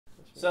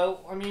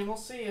So, I mean, we'll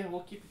see. We'll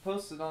keep you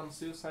posted on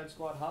Suicide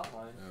Squad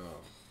Hotline.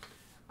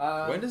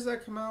 Oh. When does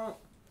that come out?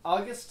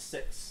 August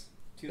 6th,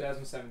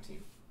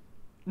 2017.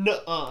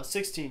 No,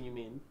 16 you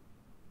mean?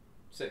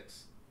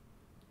 6.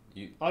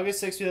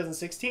 August 6th,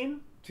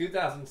 2016?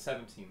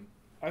 2017.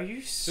 Are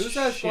you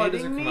Suicide Squad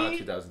doesn't come out in me?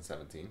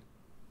 2017.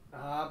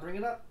 Bring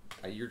it up.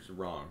 You're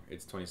wrong.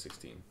 It's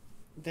 2016.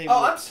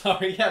 I'm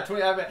sorry. Yeah,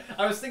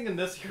 I was thinking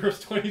this year was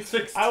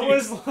 2016. I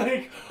was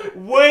like,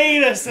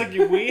 wait a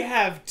second. We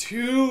have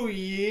 2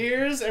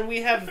 years and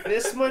we have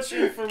this much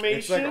information.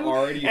 It's like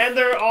already, and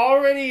they're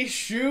already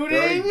shooting.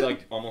 They're already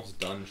like almost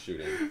done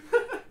shooting.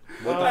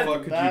 What the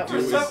fuck could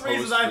you do? For some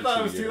reason, I thought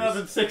it was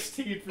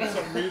 2016. For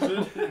some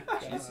reason.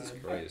 Jesus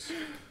Christ!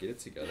 Get it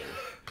together.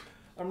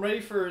 I'm ready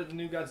for the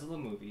new Godzilla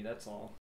movie. That's all.